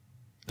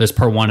 There's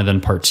part 1 and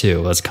then part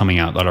 2 that's coming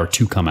out, that are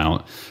to come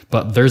out.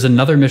 But there's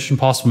another Mission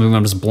Impossible movie.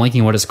 I'm just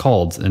blanking what it's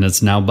called, and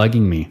it's now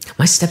bugging me.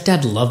 My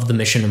stepdad loved the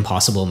Mission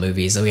Impossible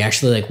movies, and we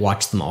actually like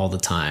watched them all the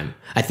time.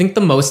 I think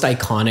the most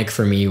iconic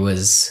for me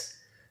was,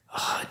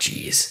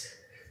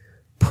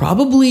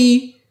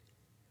 probably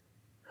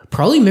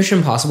Mission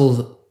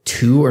Impossible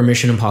 2 or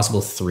Mission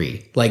Impossible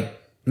 3. Like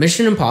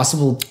Mission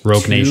Impossible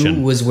Rogue 2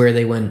 Nation was where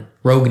they went.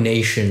 Rogue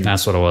Nation.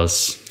 That's what it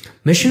was.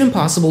 Mission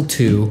Impossible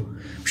 2.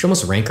 We should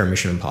almost rank our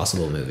Mission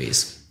Impossible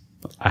movies.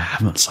 I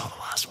haven't saw the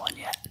last one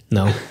yet.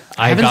 No.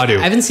 I got to.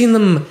 I haven't seen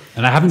them.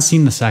 And I haven't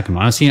seen the second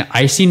one. I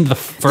seen the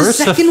first.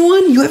 The second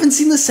one? You haven't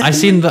seen the second one? I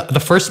seen the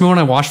first one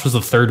I watched was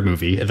the third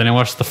movie, and then I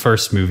watched the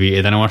first movie,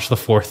 and then I watched the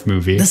fourth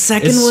movie. The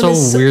second it's one so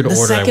is weird the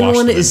order second I watched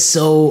one them in. is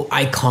so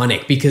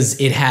iconic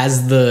because it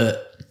has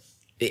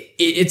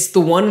it's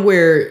the one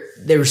where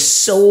there's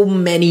so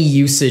many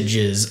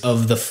usages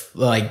of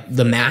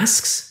the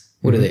masks.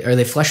 What are they? Are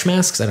they flesh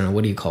masks? I don't know.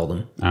 What do you call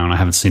them? I don't know. I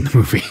haven't seen the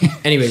movie.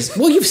 Anyways,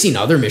 well, you've seen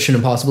other Mission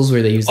Impossibles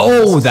where they use.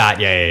 That.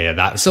 Yeah.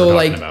 That's so what we're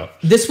like talking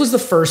about. this was the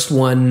first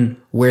one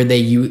where they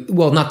use.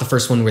 Well, not the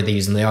first one where they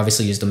used them. They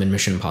obviously used them in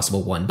Mission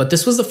Impossible 1, but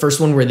this was the first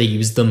one where they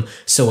used them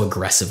so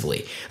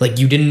aggressively. Like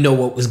you didn't know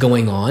what was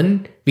going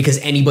on because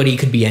anybody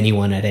could be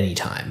anyone at any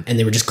time, and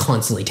they were just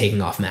constantly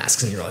taking off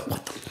masks, and you're like,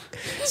 what the fuck?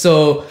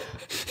 So,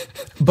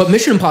 but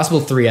Mission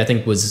Impossible 3, I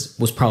think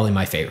was probably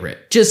my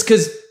favorite, just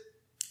because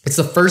it's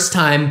the first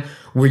time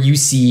where you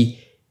see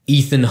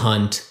Ethan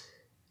Hunt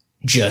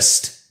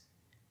just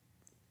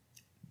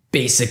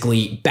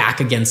basically back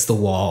against the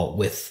wall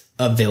with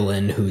a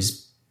villain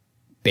who's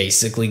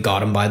basically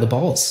got him by the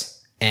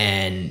balls,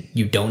 and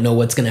you don't know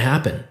what's going to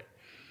happen.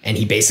 And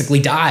he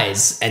basically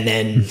dies and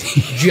then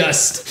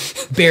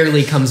just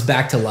barely comes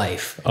back to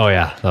life. Oh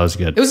yeah, that was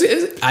good.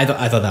 I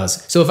thought that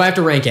was, so if I have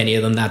to rank any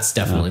of them, that's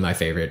definitely my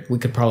favorite. We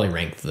could probably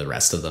rank the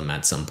rest of them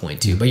at some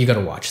point too, but you got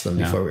to watch them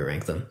before we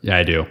rank them. Yeah,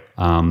 I do.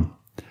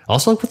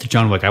 Also, like with the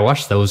John Wick, I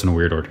watched those in a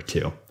weird order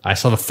too. I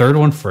saw the third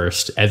one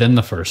first, and then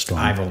the first one.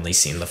 I've only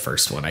seen the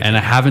first one. I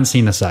haven't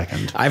seen the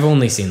second. I've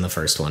only seen the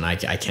first one. I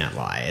can't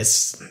lie.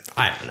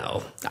 I don't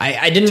know.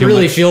 I didn't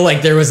really feel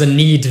like there was a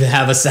need to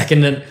have a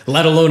second,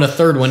 let alone a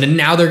third one. And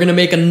now they're going to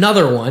make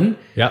another one.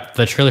 Yep,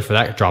 the trailer for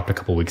that dropped a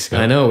couple weeks ago.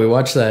 I know. We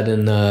watched that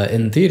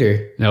in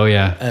theater. Oh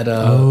yeah.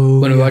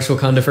 When we watched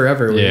Wakanda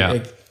Forever.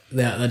 Yeah.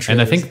 That and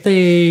I think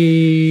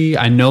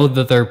I know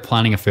that they're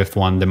planning a fifth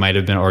one. They might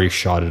have been already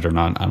shot it or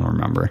not. I don't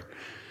remember.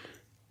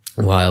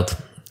 Wild.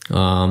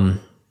 But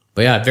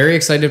yeah, very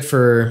excited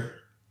for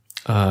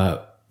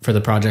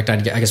the project. I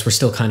guess we're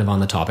still kind of on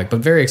the topic, but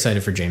very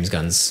excited for James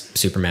Gunn's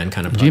Superman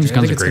kind of project. James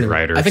Gunn's a great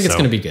writer. I think it's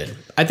going to be good.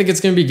 I think it's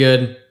going to be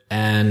good,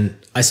 and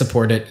I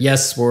support it.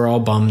 Yes, we're all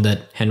bummed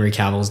that Henry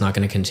Cavill is not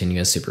going to continue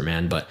as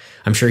Superman, but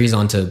I'm sure he's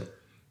onto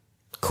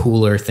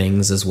cooler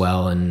things as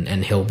well,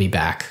 and he'll be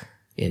back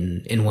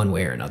in one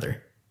way or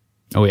another.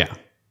 Oh yeah.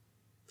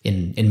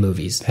 In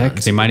movies. Heck,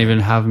 they might even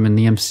have him in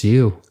the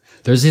MCU.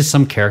 There's just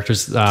some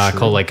characters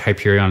called like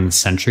Hyperion and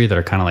Sentry that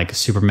are kind of like a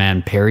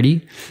Superman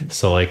parody.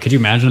 So like, could you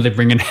imagine if they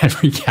bring in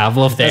Henry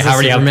Cavill if they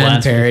already have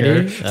plans parody?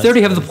 If they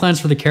already have the plans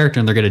for the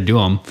character and they're going to do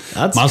them,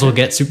 might as well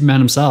get Superman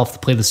himself to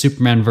play the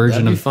Superman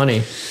version. That'd be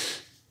funny.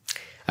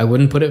 I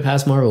wouldn't put it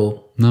past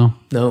Marvel. No,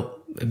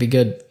 it'd be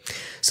good.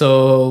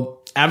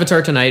 So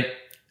Avatar tonight.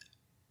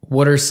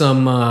 What are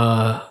some?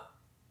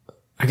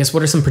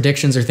 What are some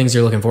predictions or things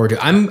you're looking forward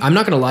to? I'm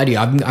not going to lie to you.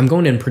 I'm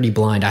going in pretty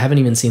blind. I haven't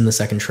even seen the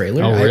second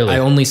trailer. Oh, really? I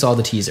only saw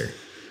the teaser.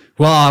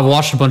 Well, I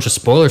watched a bunch of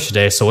spoilers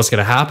today, so what's going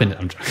to happen?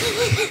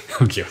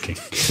 I'm joking.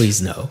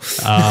 Please no.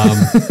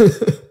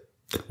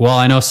 Well,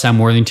 I know Sam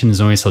Worthington and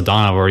Zoe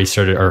Saldana have already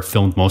started or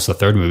filmed most of the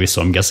third movie, so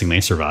I'm guessing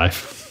they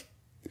survive.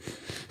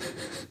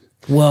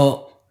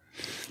 Well,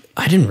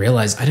 I didn't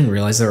realize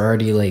they're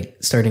already like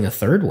starting a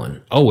third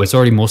one. Oh, it's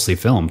already mostly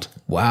filmed.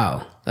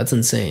 Wow, that's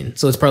insane.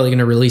 So it's probably going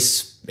to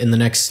release in the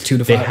next 2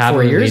 to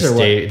 4 years, or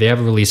what? They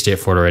have a release date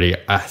for it already.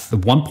 At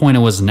one point,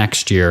 it was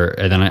next year,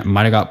 and then it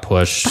might have got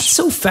pushed. That's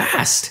so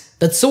fast.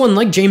 That's so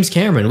unlike James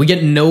Cameron. We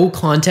get no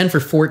content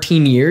for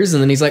 14 years,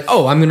 and then he's like,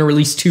 "Oh, I'm going to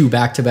release 2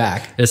 back to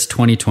back." It's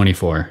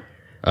 2024,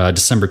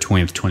 December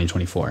 20th,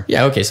 2024.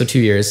 Yeah, okay, so 2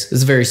 years. This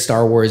is a very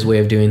Star Wars way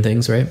of doing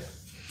things, right?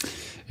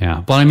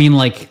 Yeah, but I mean,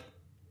 like,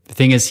 the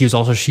thing is,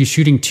 she's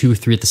shooting 2,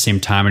 3 at the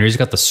same time, and he's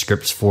got the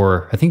scripts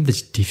for. I think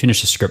he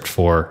finished the script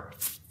for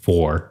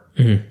 4.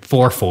 Mm-hmm.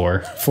 4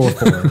 for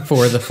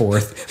the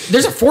fourth.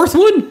 There's a fourth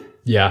one?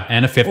 Yeah,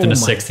 and a fifth and a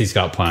sixth he's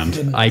got planned.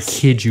 Goodness. I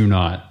kid you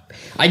not.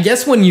 I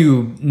guess when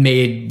you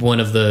made one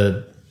of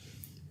the,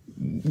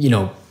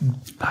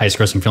 highest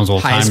grossing films of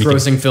all time. Highest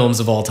grossing films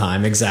of all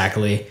time,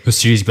 exactly. The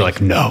studios be like,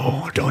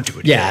 no, don't do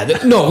it. Yeah,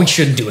 no, we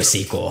shouldn't do a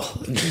sequel.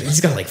 He's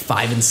got like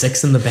 5 and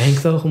 6 in the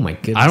bank, though. Oh my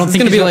goodness! I don't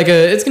think it's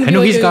going to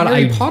be like a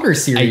Harry Potter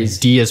series.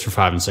 Ideas for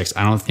 5 and 6.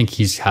 I don't think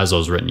he has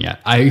those written yet.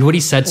 What he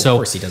said. Of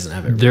course, he doesn't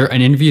have it.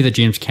 An interview that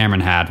James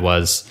Cameron had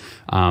was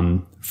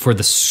for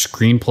the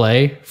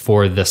screenplay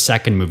for the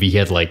second movie. He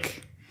had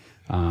like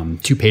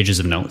 2 pages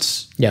of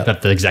notes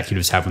that the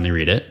executives have when they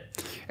read it.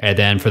 And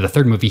then for the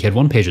third movie, he had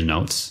 1 page of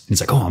notes. He's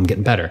like, oh, I'm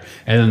getting better.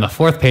 And then the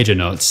 4th page of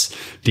notes,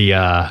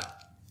 the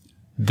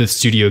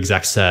studio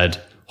exec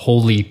said,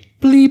 holy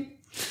bleep.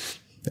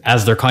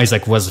 As they're calling, he's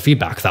like, what's the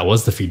feedback? That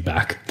was the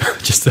feedback.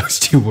 Just those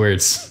 2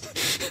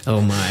 words.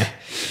 Oh my.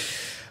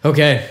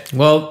 Okay.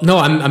 Well, no,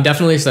 I'm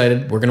definitely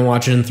excited. We're going to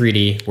watch it in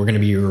 3D. We're going to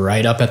be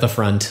right up at the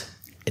front.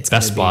 It's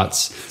best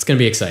spots. It's going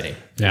to be exciting.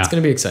 Yeah. It's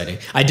going to be exciting.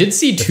 I did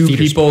see 2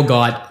 people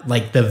got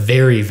like the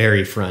very,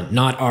 very front,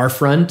 not our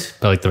front.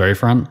 But like the very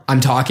front?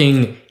 I'm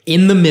talking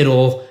in the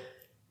middle,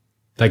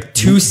 like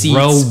 2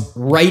 seats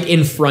right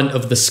in front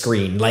of the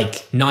screen.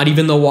 Like not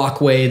even the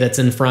walkway that's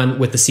in front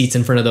with the seats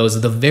in front of those.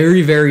 The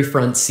very, very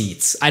front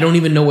seats. I don't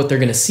even know what they're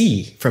going to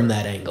see from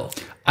that angle.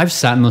 I've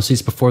sat in those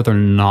seats before. They're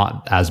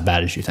not as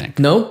bad as you think.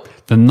 No?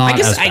 They're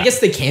not I guess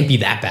they can't be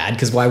that bad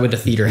because why would a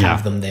theater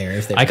have them there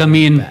if they're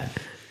bad?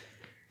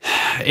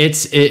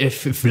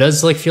 If it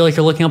does like feel like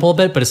you're looking up a little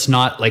bit, but it's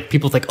not like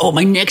people think, oh,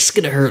 my neck's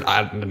gonna hurt.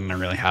 I didn't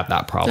really have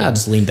that problem.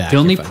 Just lean back. The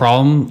only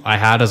problem I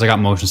had is I got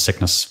motion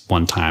sickness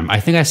one time. I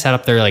think I sat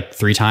up there like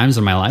 3 times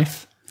in my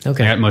life.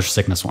 Okay. I got motion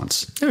sickness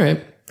once. All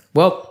right.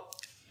 Well,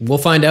 we'll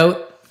find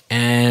out,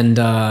 and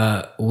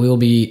we'll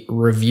be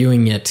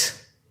reviewing it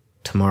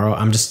tomorrow.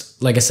 I'm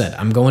just, like I said,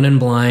 I'm going in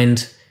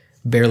blind,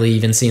 barely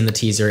even seeing the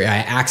teaser. I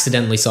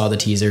accidentally saw the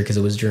teaser because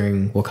it was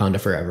during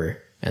Wakanda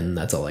Forever. And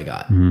that's all I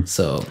got. Mm-hmm.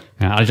 So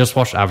yeah, I just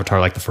watched Avatar,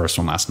 like the first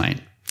one last night.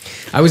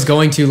 I was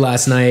going to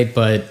last night,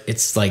 but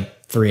it's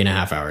like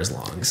 3.5 hours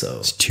long. So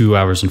it's 2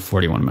 hours and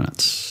 41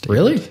 minutes.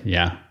 Really?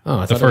 Yeah. Oh,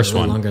 I thought the first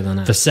one longer than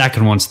that. The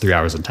second one's 3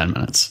 hours and 10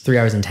 minutes. 3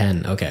 hours and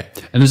 10. Okay.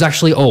 And there's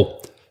actually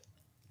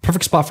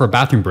perfect spot for a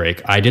bathroom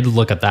break. I did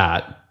look at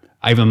that.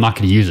 I'm not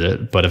going to use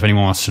it, but if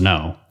anyone wants to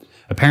know,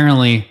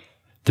 apparently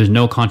there's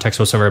no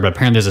context whatsoever. But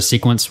apparently there's a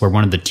sequence where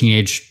one of the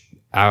teenage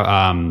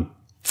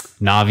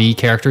Na'vi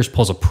characters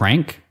pulls a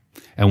prank,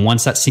 and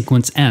once that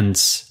sequence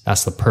ends,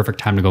 that's the perfect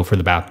time to go for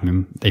the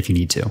bathroom if you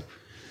need to.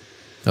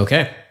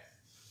 Okay.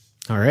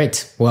 All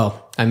right.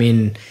 Well, I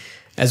mean,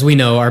 as we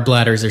know, our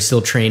bladders are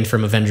still trained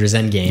from Avengers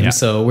Endgame,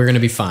 so we're going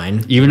to be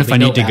fine. Even if I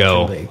need to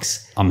go,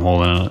 I'm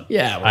holding it.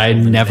 Yeah. I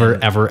never,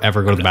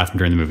 ever go to the bathroom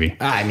during the movie.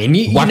 I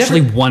mean,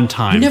 one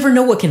time. You never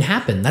know what can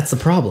happen. That's the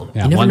problem.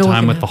 Yeah, one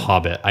time with The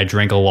Hobbit, I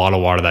drank a lot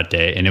of water that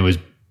day, and it was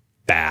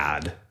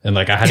bad. And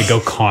like I had to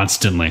go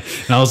constantly.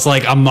 And I was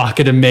like, I'm not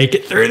going to make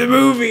it through the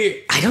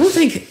movie. I don't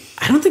think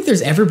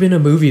there's ever been a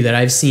movie that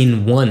I've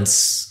seen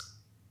once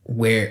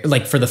where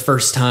like for the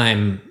first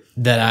time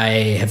that I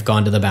have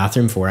gone to the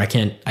bathroom for. I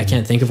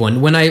can't think of one.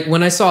 When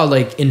I saw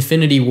like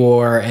Infinity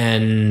War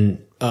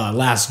and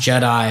Last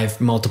Jedi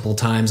multiple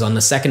times, on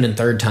the second and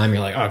third time you're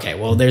like, okay,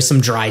 well there's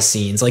some dry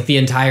scenes. Like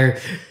in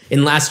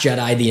Last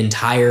Jedi, the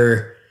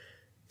entire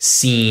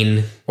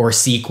scene or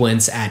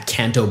sequence at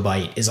Canto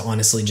Bight is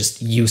honestly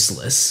just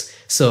useless.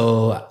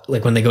 So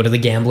like when they go to the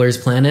gambler's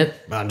planet,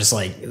 I'm just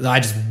like, I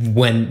just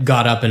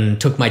got up and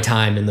took my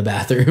time in the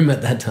bathroom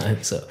at that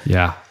time. So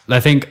yeah,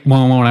 I think when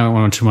I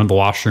went to the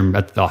washroom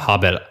at The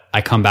Hobbit,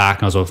 I come back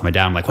and I was with my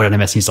dad. I'm like, what did I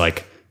miss? He's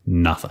like,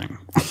 nothing.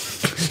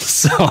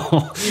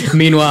 So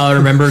meanwhile, I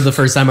remember the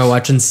first time I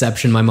watched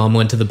Inception, my mom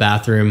went to the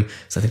bathroom.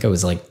 So I think I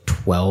was like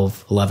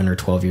 11 or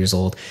 12 years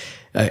old.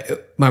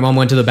 My mom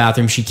went to the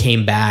bathroom. She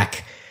came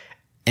back.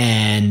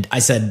 And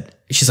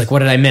she's like, what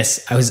did I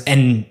miss?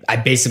 And I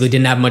basically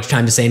didn't have much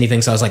time to say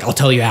anything. So I was like, I'll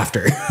tell you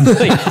after.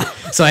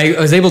 So I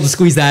was able to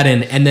squeeze that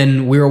in. And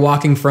then we were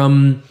walking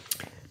we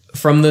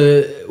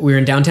were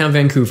in downtown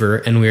Vancouver,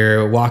 and we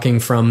were walking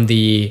from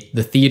the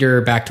theater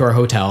back to our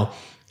hotel.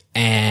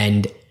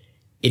 And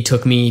it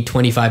took me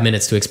 25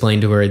 minutes to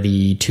explain to her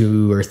the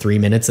 2 or 3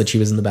 minutes that she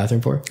was in the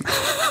bathroom for.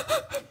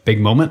 Big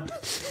moment.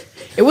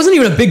 It wasn't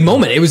even a big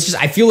moment. It was just,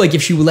 I feel like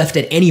if she left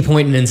at any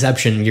point in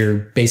Inception, you're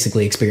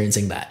basically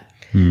experiencing that.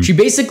 She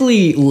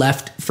basically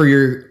left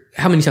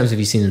how many times have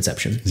you seen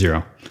Inception?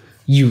 0.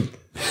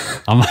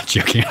 I'm not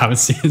joking. I haven't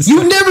seen Inception.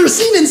 You've never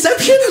seen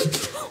Inception?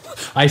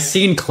 I've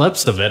seen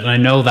clips of it, and I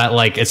know that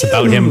like it's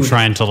about him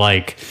trying to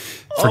like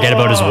forget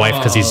about his wife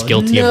because he's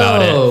guilty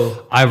about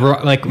it. I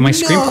wrote like my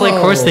screenplay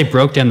course, they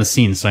broke down the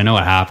scenes, so I know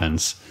what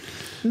happens.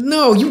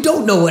 No, you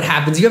don't know what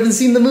happens. You haven't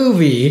seen the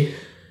movie.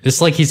 It's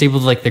like he's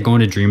able to like they're going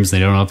to dreams. They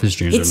don't know if his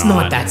dreams are not. It's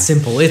not that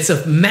simple. It's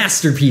a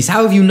masterpiece.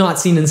 How have you not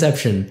seen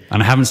Inception?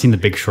 And I haven't seen The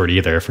Big Short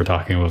either. If we're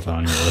talking about that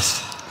on your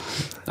list,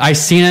 I've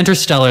seen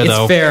Interstellar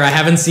though. It's fair. I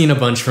haven't seen a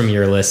bunch from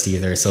your list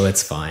either, so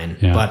it's fine.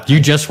 Yeah. But you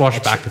just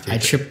watched Back to the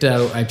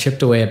Future. I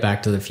chipped away at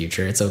Back to the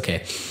Future. It's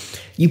okay.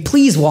 You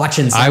please watch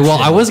Inception.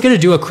 I was gonna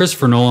do a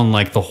Christopher Nolan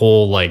like the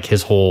whole like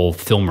his whole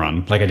film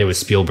run like I did with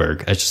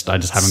Spielberg. I just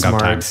haven't got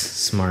time.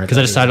 Smart. Because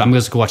I decided I'm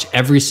going to go watch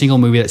every single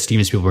movie that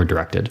Steven Spielberg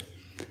directed.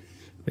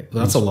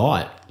 That's a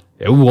lot.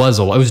 It was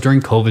a lot. It was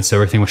during COVID, so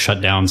everything was shut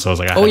down. So I was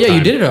like,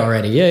 you did it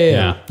already.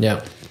 Yeah.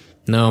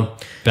 No.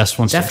 Best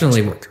one.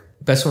 Definitely.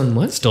 Best one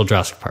what? Still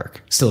Jurassic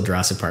Park. Still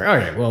Jurassic Park. All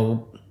right.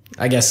 Well,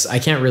 I guess I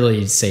can't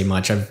really say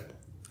much. I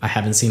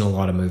haven't seen a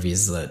lot of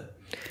movies that.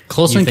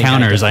 Close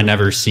Encounters I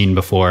never seen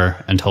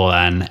before until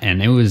then,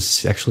 and it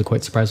was actually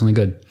quite surprisingly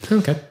good.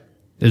 Okay.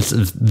 It's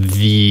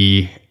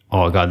actually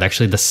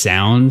the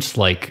sound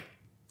like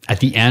At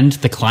the end,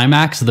 the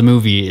climax of the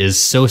movie is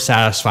so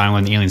satisfying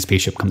when the alien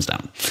spaceship comes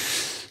down.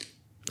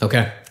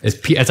 Okay. That's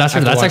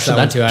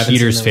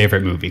Peter's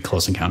favorite movie,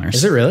 Close Encounters.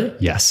 Is it really?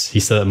 Yes. He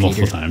said that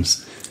multiple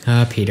times.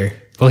 Peter.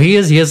 Well, he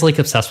is like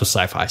obsessed with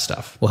sci-fi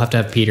stuff. We'll have to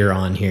have Peter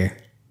on here.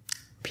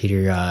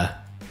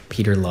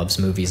 Peter loves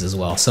movies as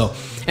well. So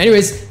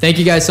anyways, thank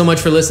you guys so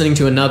much for listening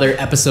to another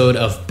episode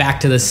of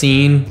Back to the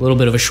Scene. A little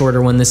bit of a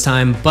shorter one this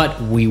time,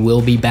 but we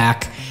will be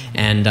back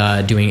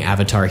and doing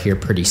Avatar here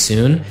pretty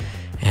soon.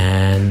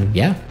 And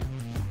yeah.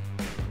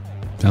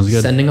 Sounds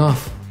good. Sending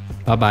off.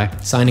 Bye-bye.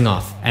 Signing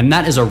off. And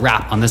that is a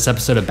wrap on this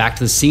episode of Back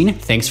to the Scene.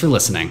 Thanks for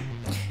listening.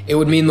 It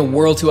would mean the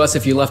world to us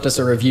if you left us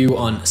a review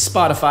on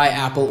Spotify,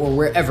 Apple, or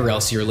wherever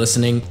else you're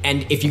listening.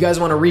 And if you guys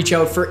want to reach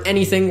out for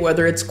anything,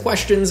 whether it's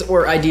questions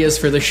or ideas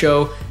for the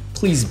show,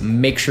 please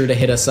make sure to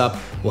hit us up.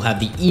 We'll have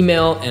the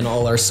email and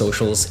all our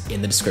socials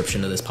in the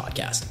description of this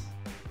podcast.